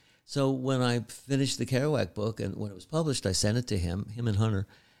him. So when I finished the Kerouac book, and when it was published, I sent it to him and Hunter,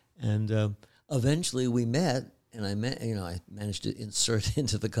 and eventually we met, and I managed to insert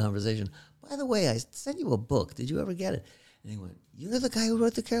into the conversation, by the way, I sent you a book. Did you ever get it? And he went, "You're the guy who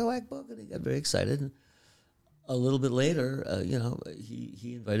wrote the Kerouac book?" And he got very excited. And a little bit later,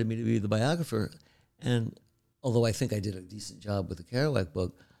 he invited me to be the biographer. And although I think I did a decent job with the Kerouac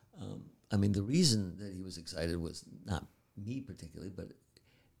book, the reason that he was excited was not me particularly, but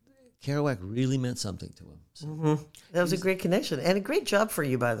Kerouac really meant something to him. So That was a great connection and a great job for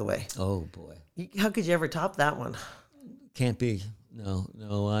you, by the way. Oh boy, How could you ever top that one? can't be. No.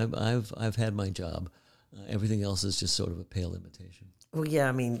 I've had my job. Everything else is just sort of a pale imitation. Well, yeah,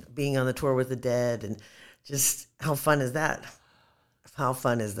 I mean, being on the tour with the Dead, and just how fun is that? How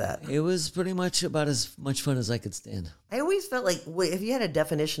fun is that? It was pretty much about as much fun as I could stand. I always felt like, if you had a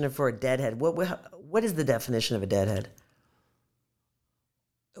definition for a deadhead, what is the definition of a deadhead?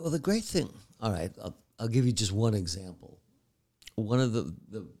 Well, the great thing, all right, I'll give you just one example. One of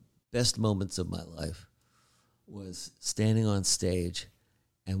the best moments of my life was standing on stage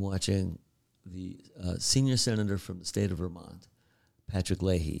and watching the senior senator from the state of Vermont, Patrick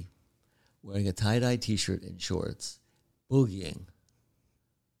Leahy, wearing a tie-dye T-shirt and shorts, boogieing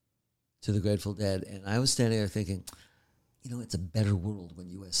to the Grateful Dead. And I was standing there thinking, it's a better world when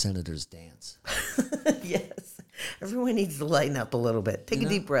U.S. senators dance. Yes. Everyone needs to lighten up a little bit. Take a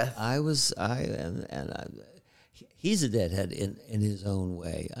deep breath. He's a deadhead in his own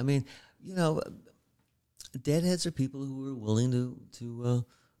way. I mean, deadheads are people who are willing to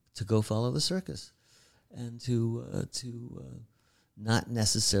go follow the circus and to not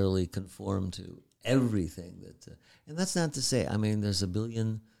necessarily conform to everything and that's not to say, there's a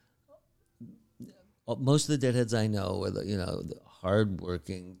billion. Most of the deadheads I know are the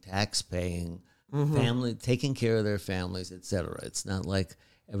hardworking, tax-paying, family, taking care of their families, etc. It's not like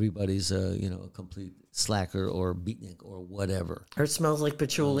everybody's a complete slacker or beatnik or whatever. Or smells like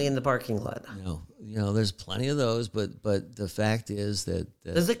patchouli in the parking lot. There's plenty of those, but the fact is that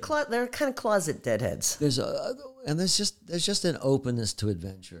they're kind of closet deadheads. There's just an openness to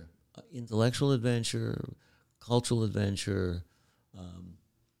adventure, intellectual adventure, cultural adventure.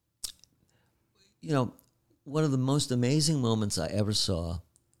 One of the most amazing moments I ever saw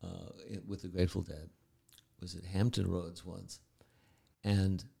with the Grateful Dead was at Hampton Roads once.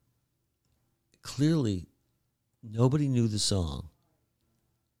 And clearly, nobody knew the song.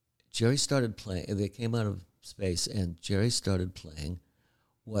 Jerry started playing, they came out of space, and Jerry started playing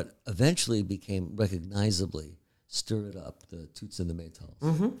what eventually became recognizably Stir It Up, the Toots and the Maytals.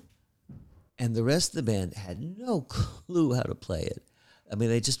 Mm-hmm. And the rest of the band had no clue how to play it.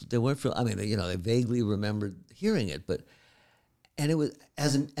 They weren't. They vaguely remembered hearing it, and it was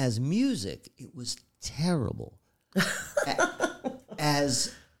as music, it was terrible.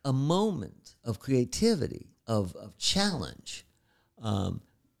 As a moment of creativity, of challenge,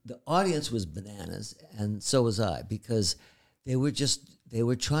 the audience was bananas, and so was I, because they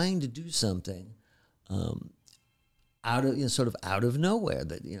were trying to do something out of nowhere,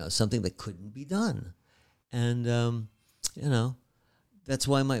 that something that couldn't be done, and that's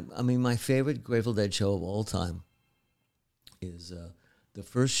why my favorite Grateful Dead show of all time is the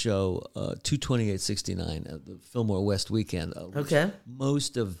first show, 2/28/69, the Fillmore West Weekend. Okay.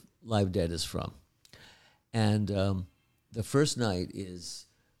 Most of Live Dead is from. And the first night is,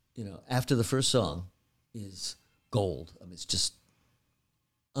 after the first song is gold. It's just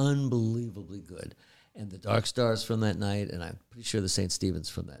unbelievably good. And the Dark Stars from that night, and I'm pretty sure the St. Stephen's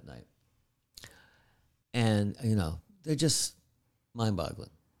from that night. And, they're just mind-boggling.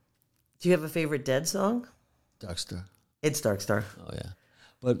 Do you have a favorite Dead song? Dark Star. It's Dark Star. Oh, yeah.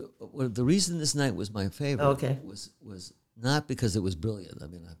 But the reason this night was my favorite was not because it was brilliant.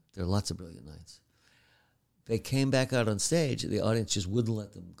 There are lots of brilliant nights. They came back out on stage. The audience just wouldn't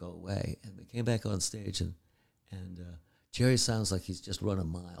let them go away. And they came back on stage, and Jerry sounds like he's just run a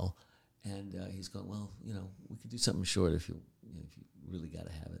mile. And he's going, well, we could do something short if you really got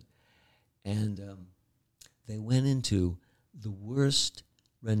to have it. And they went into the worst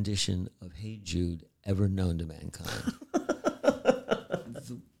rendition of Hey Jude ever known to mankind.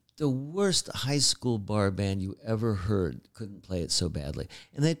 The worst high school bar band you ever heard couldn't play it so badly.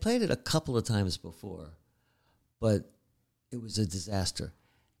 And they'd played it a couple of times before, but it was a disaster.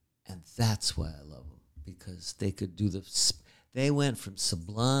 And that's why I love them. because they could do they went from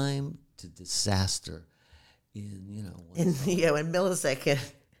sublime to disaster in, in millisecond.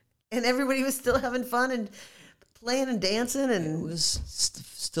 And everybody was still having fun and playing and dancing. And it was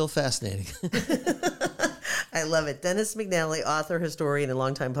still fascinating. I love it. Dennis McNally, author, historian, and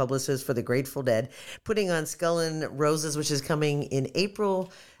longtime publicist for the Grateful Dead, putting on Skull and Roses, which is coming in April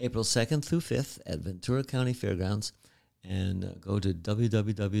 2nd through 5th at Ventura County Fairgrounds. And go to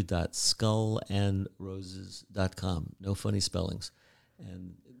www.skullandroses.com. No funny spellings.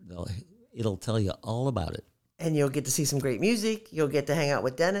 And it'll tell you all about it. And you'll get to see some great music. You'll get to hang out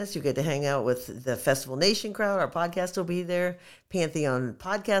with Dennis. You'll get to hang out with the Festival Nation crowd. Our podcast will be there. Pantheon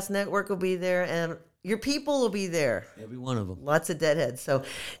Podcast Network will be there. And your people will be there. Every one of them. Lots of Deadheads. So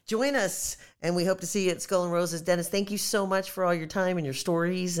join us, and we hope to see you at Skull and Roses. Dennis, thank you so much for all your time and your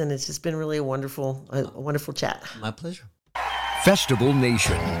stories. And it's just been really a wonderful chat. My pleasure. Festival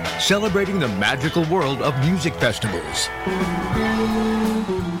Nation, celebrating the magical world of music festivals.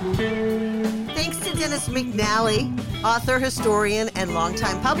 Thanks to Dennis McNally, author, historian, and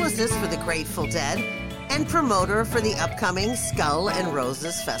longtime publicist for the Grateful Dead, and promoter for the upcoming Skull and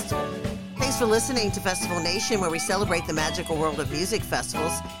Roses Festival. Thanks for listening to Festival Nation, where we celebrate the magical world of music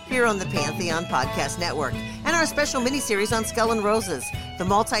festivals here on the Pantheon Podcast Network, and our special mini-series on Skull and Roses, the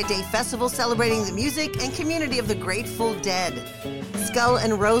multi-day festival celebrating the music and community of the Grateful Dead. Skull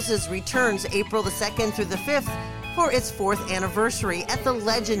and Roses returns April the 2nd through the 5th for its 4th anniversary at the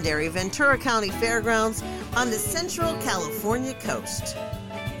legendary Ventura County Fairgrounds on the Central California coast.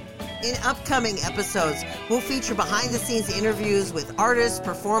 In upcoming episodes, we'll feature behind-the-scenes interviews with artists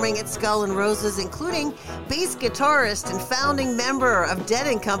performing at Skull and Roses, including bass guitarist and founding member of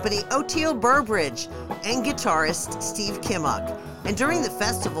Dead & Company, Oteil Burbridge, and guitarist Steve Kimmock. And during the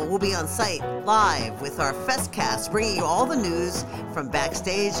festival, we'll be on site live with our Festcast, bringing you all the news from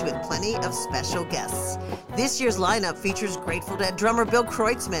backstage with plenty of special guests. This year's lineup features Grateful Dead drummer Bill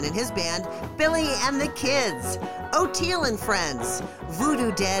Kreutzmann and his band, Billy and the Kids, Oteil and Friends,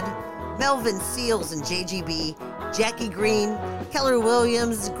 Voodoo Dead, Melvin Seals and JGB, Jackie Green, Keller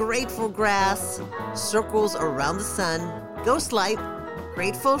Williams, Grateful Grass, Circles Around the Sun, Ghostlight,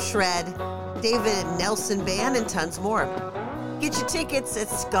 Grateful Shred, David Nelson Band, and tons more. Get your tickets at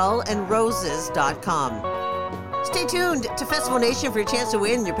skullandroses.com. Stay tuned to Festival Nation for your chance to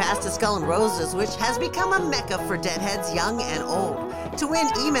win your pass to Skull and Roses, which has become a mecca for Deadheads young and old. To win,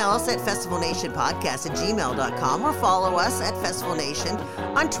 email us at festivalnationpodcast@gmail.com or follow us at Festival Nation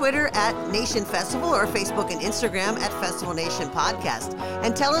on Twitter at Nation Festival or Facebook and Instagram at Festival Nation Podcast.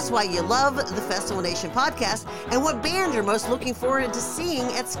 And tell us why you love the Festival Nation Podcast and what band you're most looking forward to seeing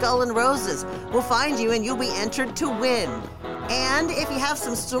at Skull and Roses. We'll find you and you'll be entered to win. And if you have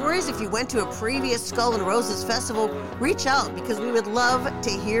some stories, if you went to a previous Skull and Roses festival, reach out because we would love to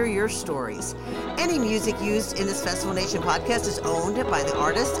hear your stories. Any music used in this Festival Nation podcast is owned by the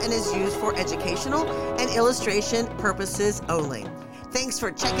artist and is used for educational and illustration purposes only. Thanks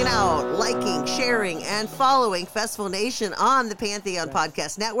for checking out, liking, sharing, and following Festival Nation on the Pantheon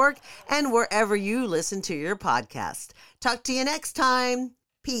Podcast Network and wherever you listen to your podcast. Talk to you next time.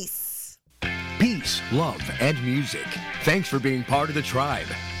 Peace. Peace, love, and music. Thanks for being part of the tribe.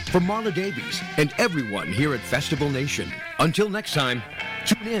 For Marla Davies and everyone here at Festival Nation, until next time,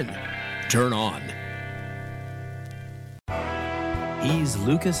 tune in, turn on. He's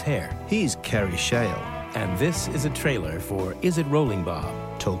Lucas Hare. He's Kerry Shale. And this is a trailer for Is It Rolling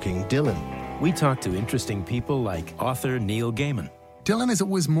Bob? Talking Dylan. We talk to interesting people like author Neil Gaiman. Dylan is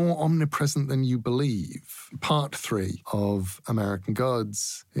always more omnipresent than you believe. Part 3 of American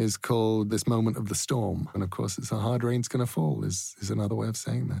Gods is called This Moment of the Storm. And of course, it's a hard rain's gonna fall is another way of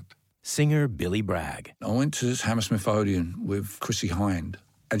saying that. Singer Billy Bragg. I went to Hammersmith Odeon with Chrissy Hind,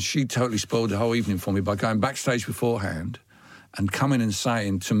 and she totally spoiled the whole evening for me by going backstage beforehand and coming and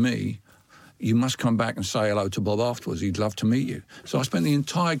saying to me, you must come back and say hello to Bob afterwards. He'd love to meet you. So I spent the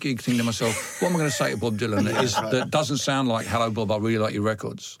entire gig thinking to myself, what am I going to say to Bob Dylan that doesn't sound like, hello, Bob, I really like your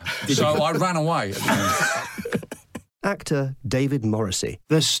records. So I ran away at the end. Actor David Morrissey.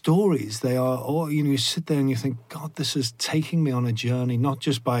 Their stories, they are all, you sit there and you think, God, this is taking me on a journey, not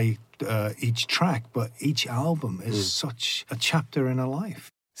just by each track, but each album is such a chapter in a life.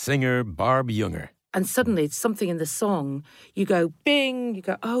 Singer Barb Younger. And suddenly it's something in the song, you go, bing, you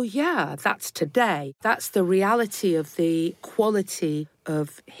go, oh yeah, that's today. That's the reality of the quality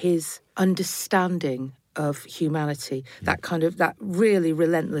of his understanding of humanity, that really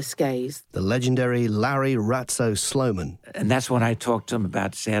relentless gaze. The legendary Larry Ratso Sloman. And that's when I talked to him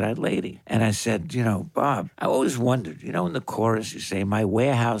about Sad-Eyed Lady. And I said, Bob, I always wondered, in the chorus you say, my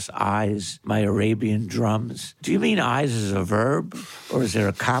warehouse eyes, my Arabian drums. Do you mean eyes as a verb? Or is there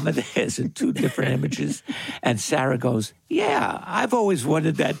a comma there? Is it two different images? And Sarah goes, yeah, I've always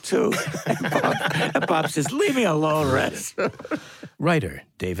wondered that too. And Bob says, leave me alone, Rest. Writer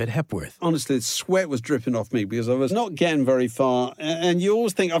David Hepworth. Honestly, the sweat was dripping off me because I was not getting very far. And you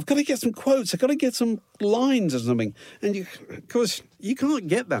always think, I've got to get some quotes. I've got to get some lines or something. And of course, you can't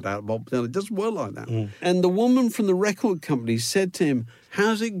get that out of Bob Dylan. It doesn't work like that. And the woman from the record company said to him,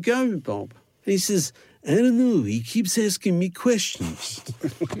 how's it going, Bob? And he says, I don't know. He keeps asking me questions.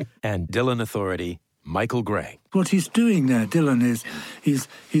 And Dylan authority Michael Gray. What he's doing there, Dylan, is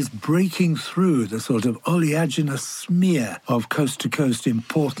he's breaking through the sort of oleaginous smear of coast-to-coast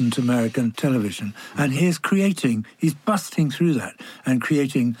important American television, and he's busting through that and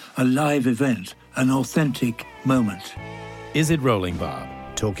creating a live event, an authentic moment. Is It Rolling, Bob?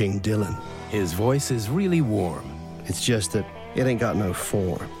 Talking Dylan. His voice is really warm. It's just that it ain't got no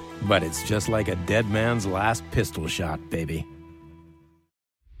form. But it's just like a dead man's last pistol shot, baby.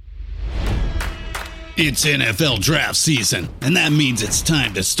 It's NFL draft season, and that means it's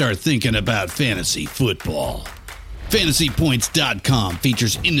time to start thinking about fantasy football. FantasyPoints.com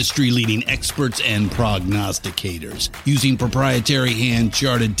features industry-leading experts and prognosticators using proprietary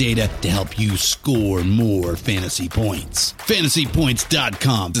hand-charted data to help you score more fantasy points.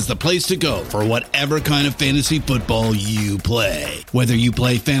 FantasyPoints.com is the place to go for whatever kind of fantasy football you play. Whether you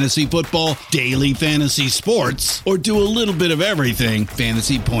play fantasy football, daily fantasy sports, or do a little bit of everything,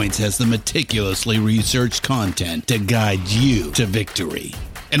 Fantasy Points has the meticulously researched content to guide you to victory.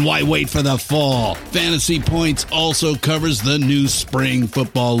 And why wait for the fall? Fantasy Points also covers the new spring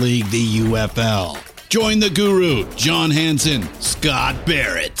football league, the UFL. Join the guru, John Hansen, Scott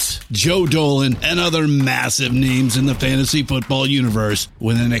Barrett, Joe Dolan, and other massive names in the fantasy football universe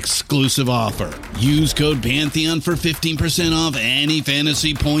with an exclusive offer. Use code Pantheon for 15% off any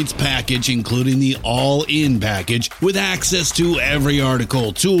Fantasy Points package, including the all-in package, with access to every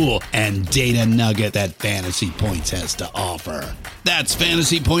article, tool, and data nugget that Fantasy Points has to offer. That's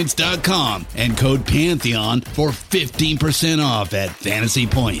FantasyPoints.com and code Pantheon for 15% off at Fantasy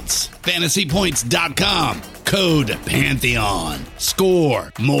Points. FantasyPoints.com, code Pantheon.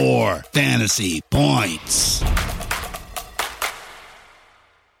 Score more fantasy points.